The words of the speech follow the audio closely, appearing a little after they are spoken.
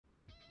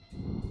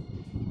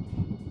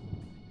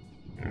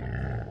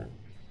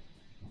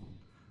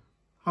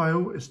Hi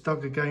all, it's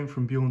Doug again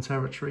from Bjorn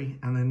Territory,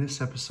 and in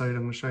this episode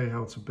I'm going to show you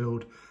how to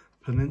build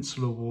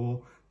Peninsular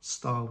War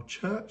style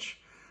church.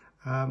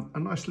 A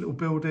nice little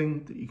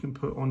building that you can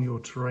put on your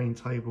terrain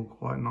table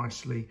quite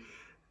nicely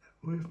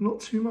with not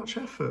too much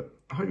effort.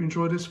 I hope you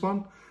enjoy this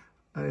one.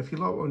 If you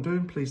like what I'm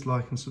doing, please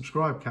like and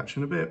subscribe. Catch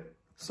you in a bit.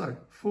 So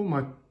for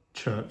my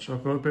church,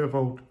 I've got a bit of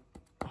old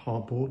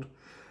hardboard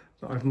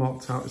that I've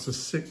marked out as a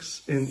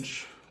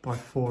 6" by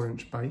 4"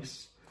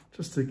 base.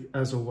 Just to,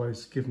 as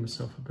always, give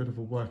myself a bit of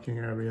a working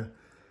area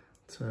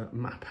to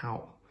map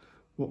out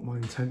what my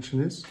intention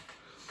is.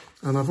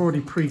 And I've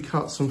already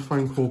pre-cut some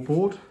foam core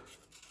board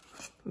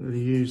that I'm going to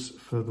use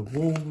for the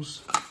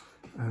walls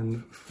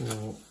and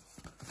for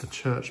the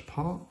church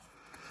part.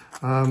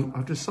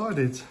 I've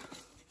decided to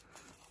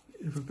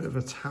give a bit of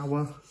a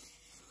tower,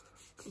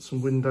 got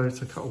some windows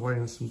to cut away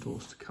and some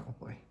doors to cut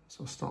away.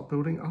 So I'll start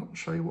building it up and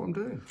show you what I'm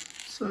doing.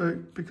 So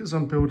because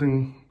I'm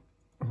building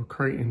or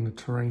creating the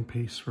terrain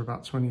piece for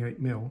about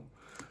 28mm,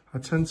 I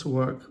tend to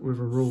work with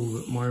a rule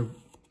that my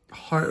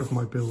height of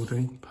my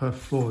building per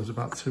floor is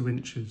about 2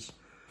 inches,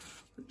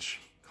 which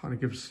kind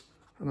of gives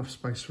enough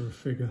space for a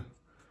figure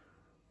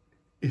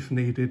if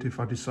needed, if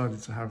I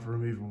decided to have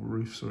removable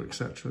roofs or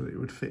etc, that it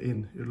would fit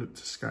in, it would look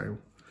to scale.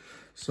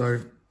 So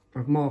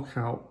I've marked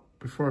out,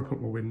 before I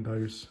put my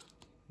windows,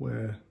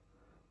 where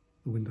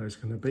the window's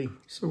going to be.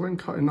 So when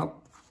cutting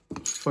up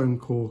foam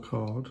core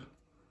card,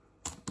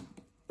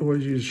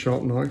 always use a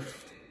sharp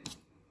knife.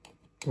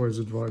 Always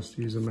advised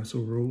to use a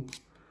metal rule.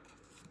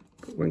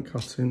 But when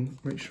cutting,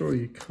 make sure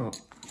you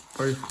cut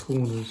both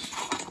corners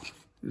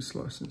you're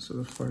slicing so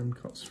the foam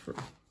cuts through.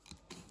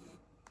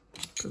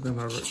 So then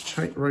I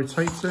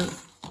rotate it.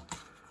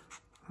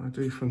 I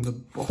do from the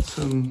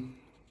bottom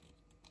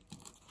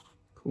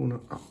corner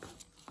up,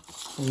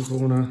 one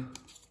corner,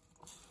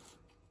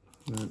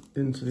 and then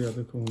into the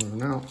other corner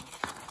and out,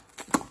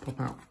 pop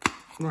out,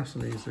 nice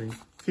and easy.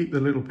 Keep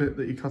the little bit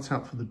that you cut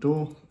out for the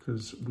door,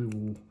 because we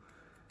will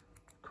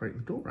create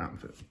the door out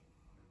of it.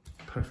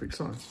 Perfect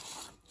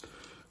size.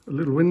 A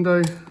little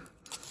window, a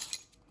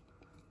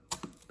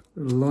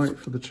little light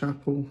for the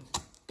chapel.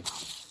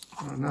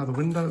 Right, now the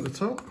window at the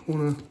top,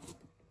 corner,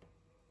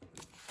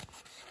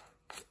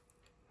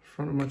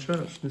 front of my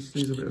church. This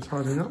needs a bit of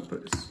tidying up,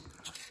 but it's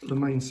the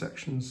main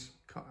section's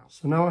cut out.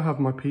 So now I have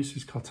my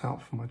pieces cut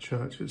out for my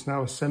church. It's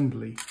now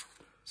assembly.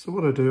 So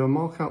what I do, I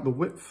mark out the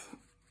width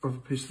of a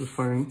piece of the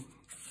foam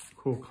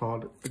core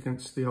card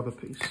against the other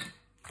piece.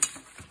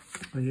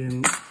 I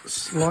then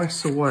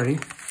slice away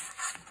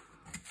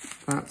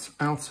that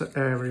outer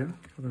area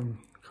and then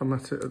come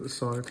at it at the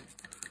side,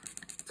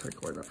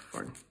 take away that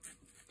foam.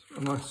 So a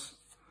nice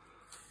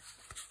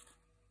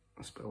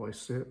bit away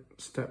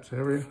stepped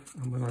area,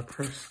 and when I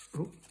press,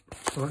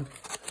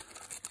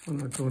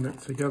 when I join it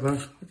together,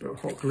 a bit of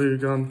hot glue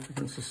gun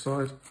against the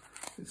side,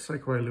 it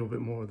take away a little bit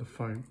more of the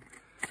foam.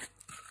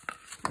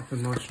 Make a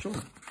nice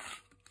joint.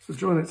 So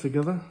join it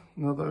together,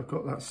 now that I've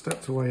got that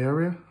stepped away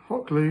area,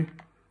 hot glue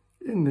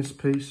in this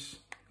piece,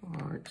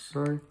 like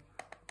so.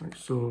 Make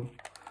sure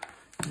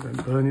you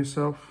don't burn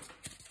yourself.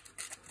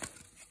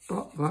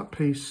 But that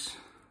piece,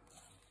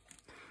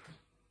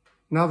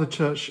 now the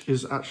church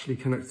is actually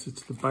connected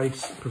to the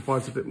base, it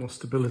provides a bit more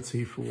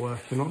stability for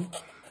working on.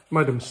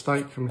 Made a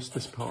mistake, I missed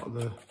this part of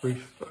the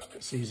roof, but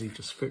it's easy,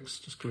 just fix,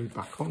 just glue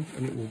back on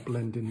and it will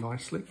blend in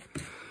nicely.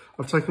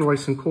 I've taken away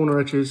some corner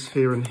edges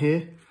here and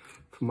here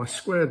for my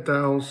squared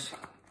dowels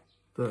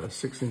that are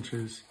 6"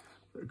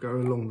 that go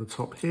along the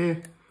top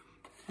here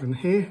and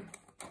here.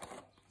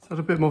 To add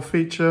a bit more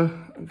feature,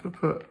 I'm going to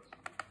put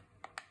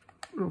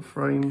a little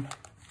frame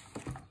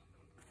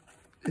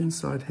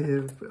inside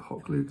here with a bit of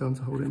hot glue gun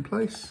to hold it in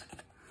place.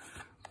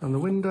 And the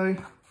window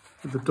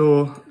with the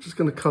door, I'm just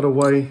going to cut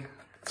away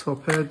the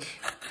top edge,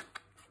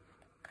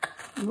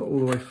 not all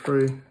the way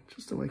through,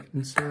 just to make an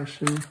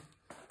insertion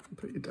and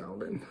put your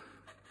dowel in.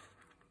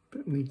 A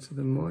bit neater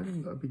than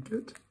mine, that'd be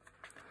good.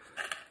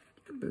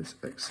 Get this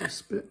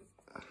excess bit.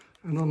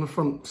 And on the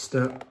front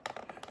step,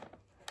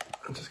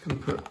 I'm just going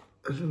to put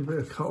a little bit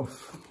of cut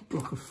off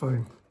block of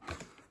foam.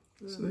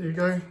 So there you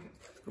go,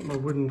 got my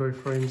window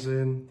frames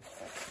in,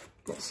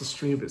 lots of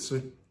stringy bits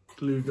of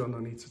glue gun I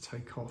need to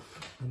take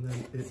off, and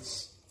then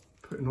it's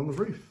putting on the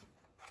roof.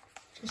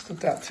 Just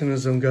adapting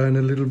as I'm going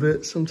a little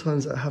bit,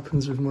 sometimes that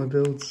happens with my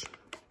builds.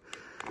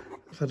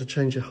 I've had a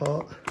change of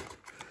heart.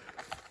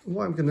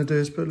 What I'm going to do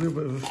is put a little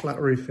bit of a flat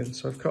roof in,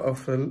 so I've cut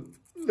off a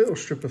little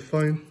strip of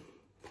foam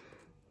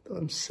that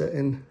I'm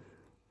setting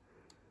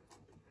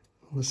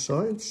on the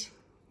sides,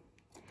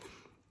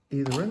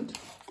 either end.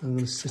 I'm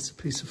going to sit a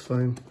piece of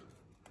foam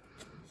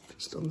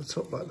just on the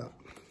top like that.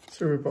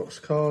 Cereal box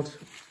card,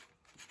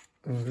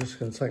 and I'm just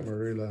going to take my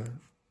ruler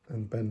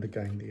and bend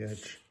again the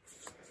edge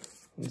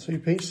on 2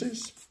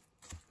 pieces.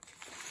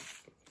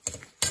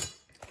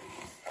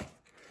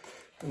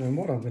 And then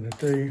what I'm going to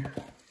do,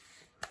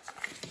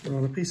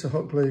 run a piece of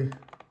hot glue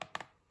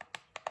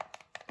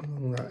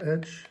along that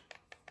edge,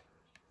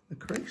 the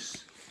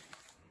crease.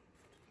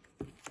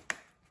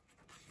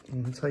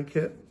 I'm going to take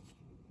it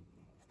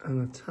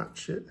and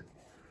attach it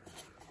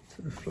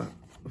to the flap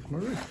of my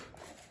roof.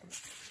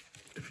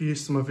 If you're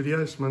used to my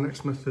videos, my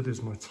next method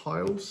is my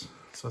tiles.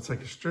 So I take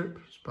a strip,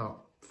 it's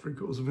about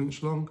 3/4 of an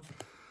inch long,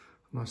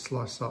 and I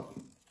slice up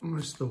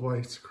most of the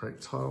way to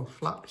create tile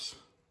flaps.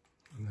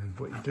 And then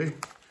what you do,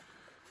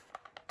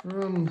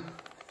 run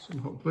some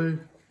hot glue.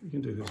 You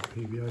can do this with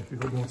PVA if you've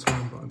got more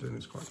time, but I'm doing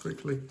this quite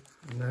quickly.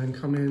 And then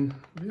come in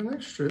with your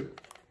next strip,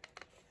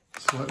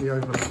 slightly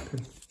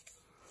overlapping,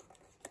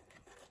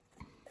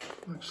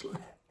 actually.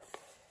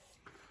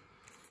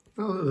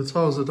 Now that the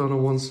tiles are done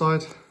on one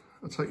side,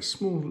 I take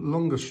small,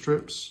 longer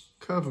strips,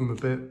 curve them a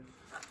bit,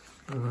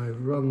 and I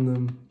run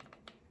them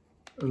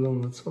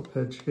along the top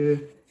edge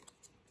here.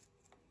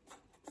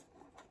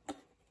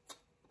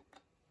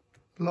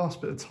 The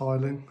last bit of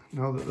tiling,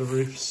 now that the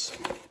roof's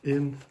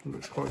in, it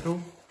looks quite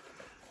cool,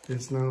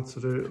 is now to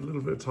do a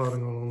little bit of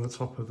tiling along the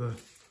top of the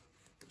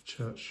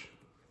church.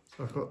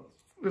 So I've got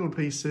little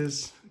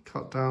pieces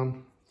cut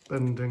down,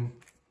 bending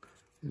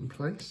in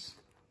place.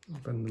 I'll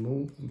bend them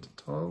all into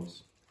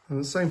tiles. And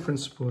the same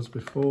principle as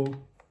before,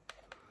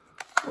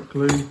 hot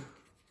glue,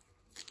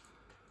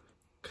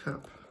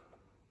 cap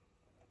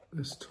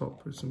this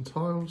top with some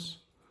tiles,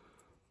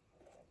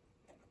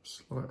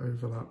 slight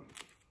overlap.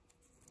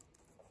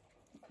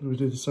 And we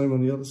do the same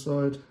on the other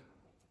side.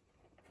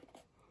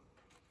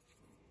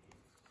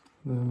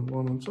 And then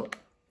one on top.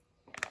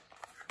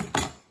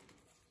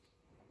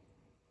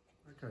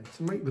 Okay,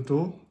 to make the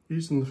door,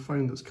 using the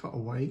foam that's cut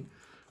away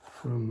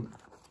from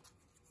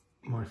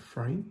my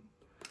frame,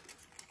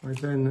 I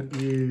then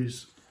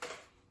use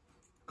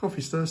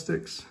coffee stir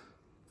sticks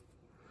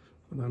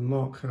and I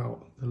mark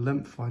out the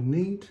length I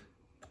need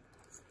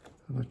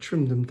and I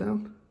trim them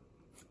down.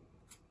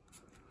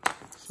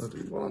 So I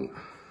do one,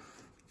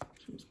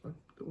 use my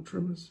little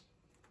trimmers,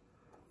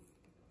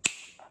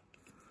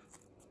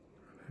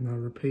 and I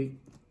repeat,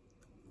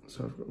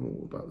 so I've got them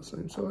all about the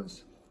same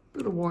size.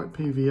 Bit of white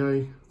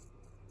PVA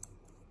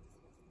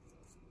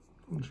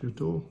onto your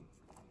door,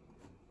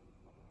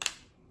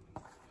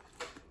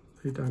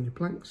 lay down your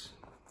planks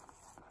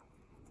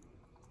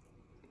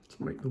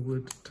to make the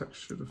wood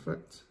textured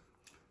effect.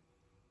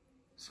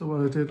 So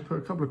what I did, put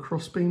a couple of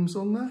cross beams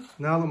on there.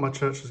 Now that my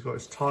church has got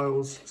its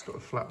tiles, it's got a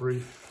flat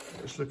roof,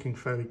 it's looking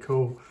fairly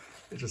cool.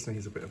 It just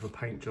needs a bit of a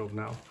paint job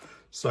now.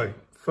 So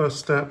first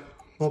step,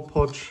 Mod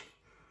Podge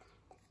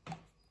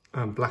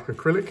and black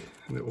acrylic,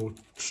 and it will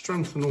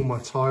strengthen all my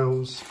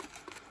tiles,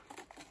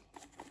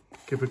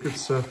 give a good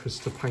surface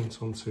to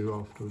paint onto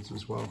afterwards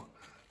as well.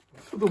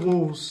 For the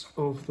walls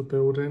of the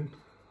building,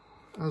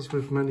 as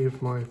with many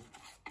of my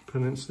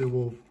Peninsular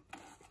War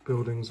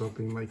buildings I've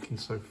been making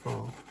so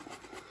far,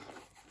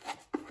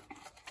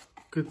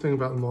 good thing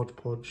about the Mod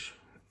Podge,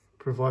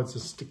 provides a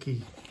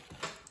sticky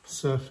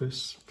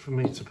surface for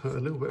me to put a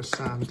little bit of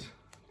sand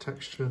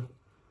texture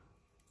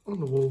on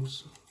the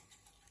walls,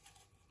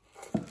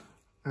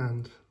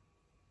 and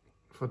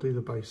if I do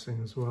the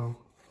basing as well,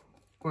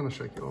 when I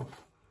shake it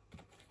off,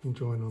 you can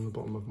join on the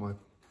bottom of my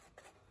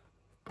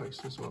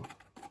base as well.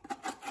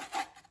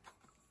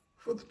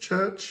 For the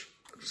church,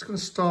 I'm just going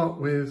to start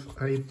with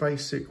a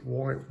basic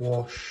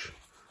whitewash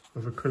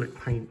of acrylic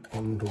paint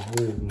on the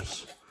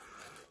walls.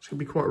 It's going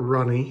to be quite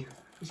runny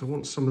because I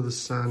want some of the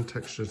sand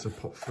texture to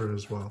pop through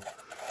as well.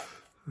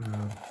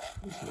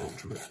 There's a little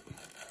drip.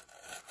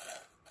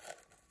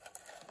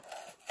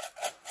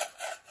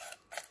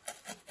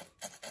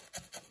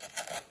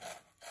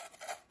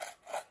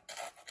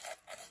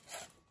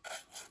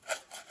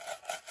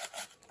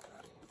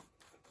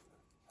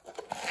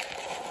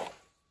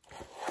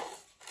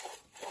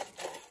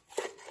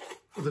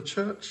 For the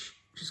church,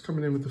 just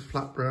coming in with the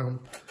flat brown,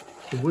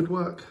 the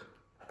woodwork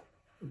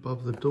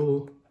above the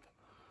door,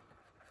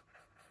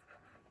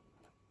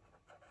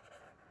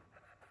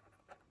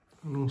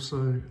 and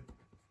also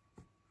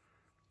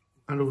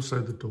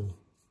the door.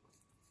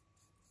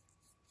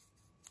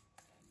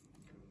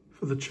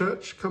 For the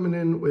church, coming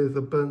in with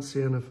a burnt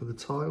sienna for the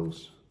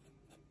tiles,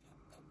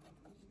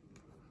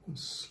 and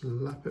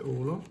slap it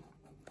all on.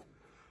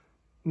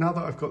 Now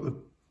that I've got the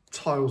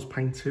tiles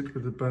painted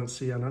with the burnt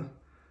sienna,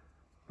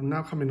 I'm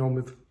now coming on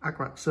with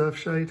Agrat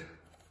Surfshade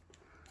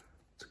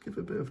to give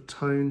a bit of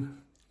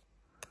tone,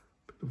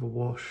 a bit of a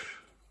wash.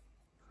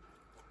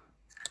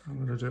 I'm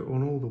going to do it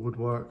on all the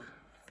woodwork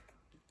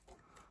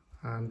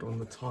and on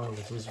the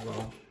tiles as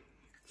well.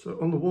 So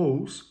on the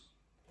walls,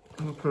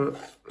 I'm going to put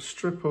a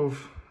strip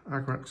of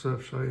Agrat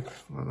Surfshade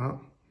like that,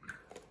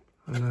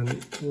 and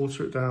then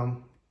water it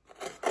down,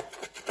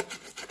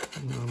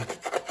 and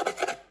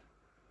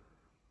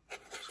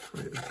just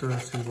create a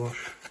dirty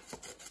wash.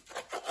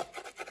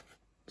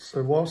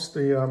 So whilst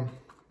the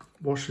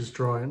wash is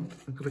drying,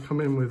 I'm going to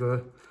come in with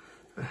a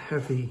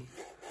heavy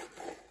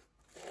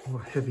or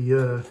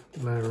heavier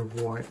layer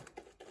of white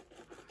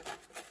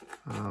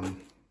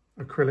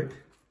acrylic,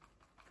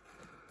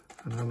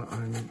 and then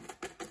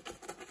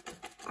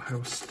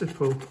I'll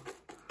stipple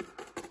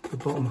the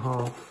bottom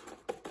half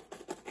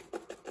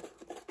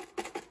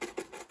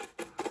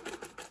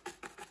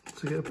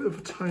to get a bit of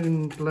a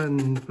tone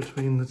blend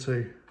between the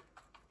two.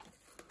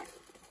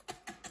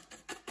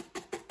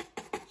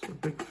 So a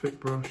big thick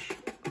brush,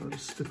 I'm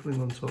just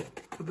stippling on top.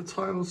 For the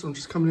tiles, I'm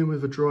just coming in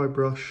with a dry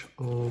brush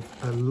of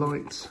a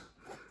light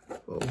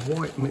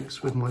white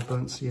mixed with my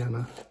burnt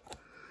sienna.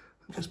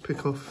 And just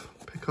pick up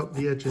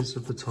the edges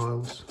of the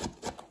tiles.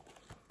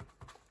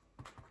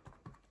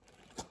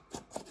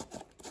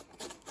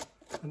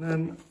 And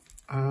then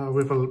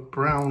with a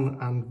brown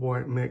and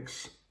white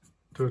mix,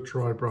 do a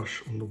dry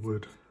brush on the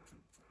wood.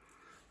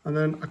 And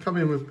then I come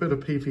in with a bit of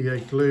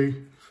PVA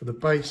glue for the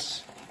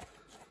base,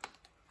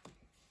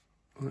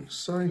 like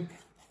so.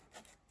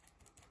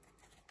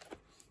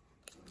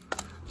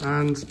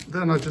 And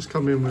then I just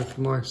come in with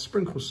my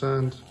sprinkle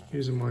sand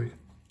using my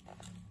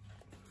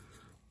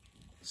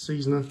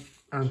seasoner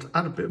and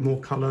add a bit more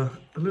colour,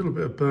 a little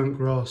bit of burnt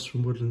grass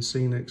from Woodland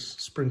Scenics,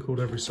 sprinkled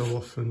every so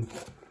often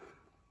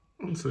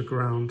onto the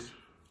ground,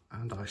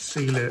 and I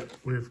seal it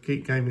with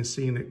Geek Gaming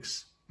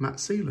Scenics matte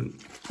sealant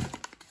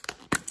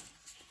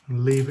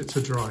and leave it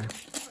to dry.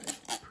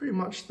 Pretty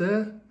much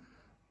there.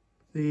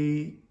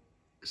 The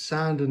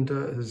sand and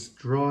dirt has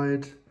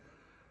dried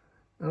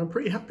and I'm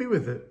pretty happy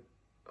with it.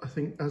 I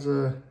think as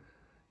a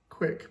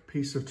quick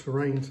piece of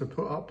terrain to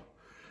put up,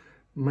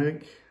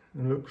 make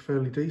and look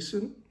fairly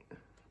decent,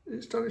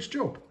 it's done its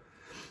job.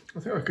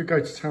 I think I could go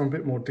to town a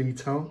bit more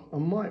detail. I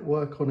might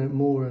work on it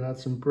more and add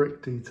some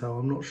brick detail.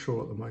 I'm not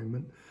sure at the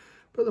moment.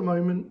 But at the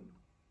moment,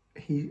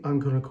 I'm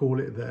going to call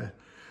it there.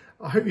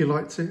 I hope you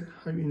liked it.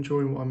 Hope you're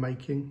enjoying what I'm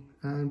making.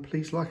 And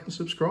please like and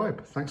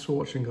subscribe. Thanks for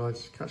watching,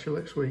 guys. Catch you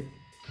next week.